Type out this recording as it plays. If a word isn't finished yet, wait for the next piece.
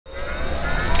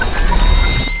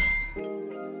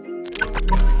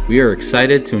we are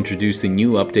excited to introduce the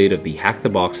new update of the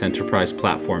HTB Enterprise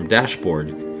Platform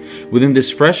dashboard. Within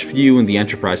this fresh view in the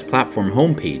Enterprise Platform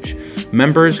homepage,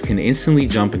 members can instantly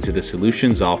jump into the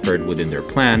solutions offered within their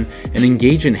plan and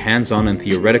engage in hands-on and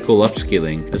theoretical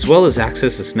upskilling, as well as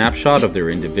access a snapshot of their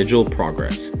individual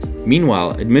progress.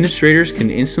 Meanwhile, administrators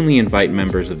can instantly invite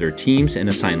members of their teams and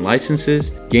assign licenses,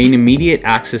 gain immediate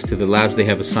access to the labs they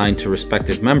have assigned to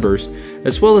respective members,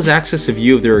 as well as access a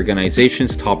view of their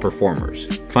organization's top performers.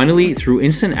 Finally, through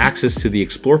instant access to the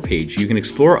Explore page, you can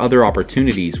explore other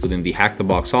opportunities within the Hack the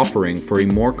Box offering for a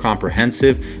more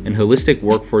comprehensive and holistic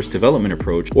workforce development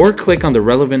approach, or click on the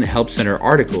relevant Help Center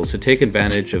articles to take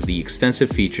advantage of the extensive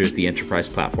features the Enterprise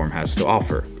Platform has to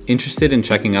offer. Interested in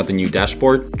checking out the new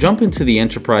dashboard? Jump into the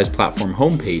Enterprise Platform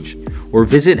homepage or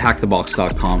visit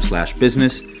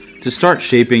hackthebox.com/business to start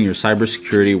shaping your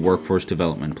cybersecurity workforce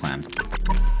development plan.